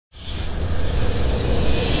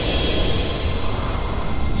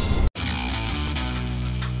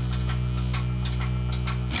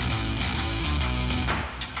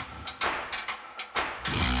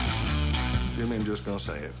just gonna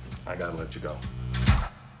say it. I gotta let you go.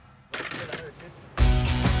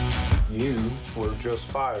 You were just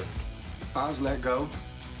fired. I was let go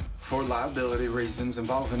for liability reasons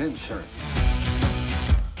involving insurance.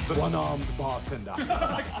 One-armed bartender. You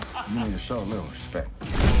need to show a little respect.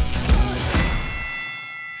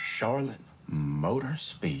 Charlotte Motor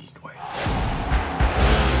Speedway.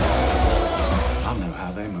 I know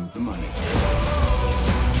how they move the money.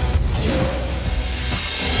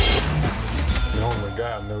 The only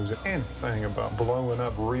guy who knows anything about blowing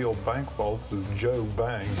up real bank vaults is Joe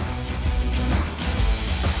Bang.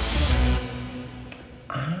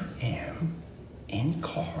 I am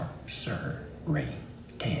incarcerated.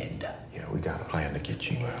 Yeah, we got a plan to get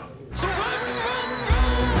you out.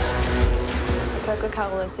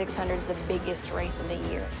 Coca-Cola 600 is the biggest race of the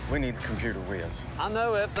year. We need a computer whiz. I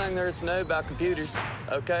know everything there is to know about computers,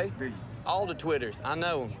 okay? All the Twitters, I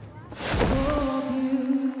know them.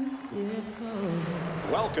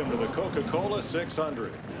 Welcome to the Coca-Cola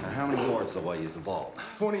 600. How many yards away is the vault?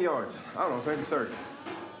 20 yards. I don't know, maybe 30.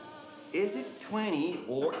 Is it 20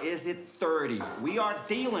 or is it 30? We are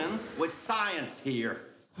dealing with science here.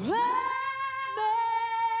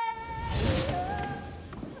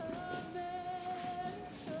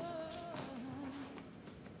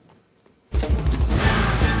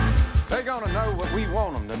 They're gonna know what we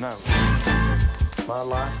want them to know. My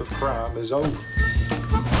life of crime is over.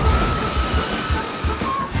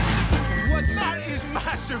 What? That is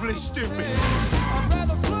massively stupid.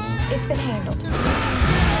 It's been handled.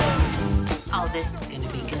 Oh, this is gonna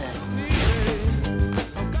be good.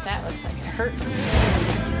 That looks like it hurt.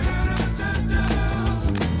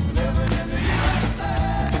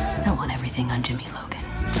 I want everything on Jimmy Logan.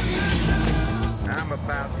 I'm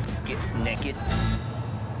about to get naked.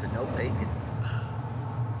 So no bacon.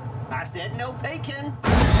 I said no bacon.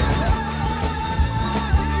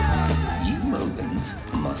 You Logans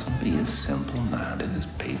must be as simple-minded as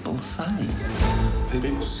people say.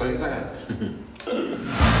 People say that.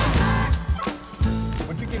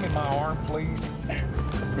 Would you give me my arm, please?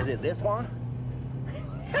 Is it this one?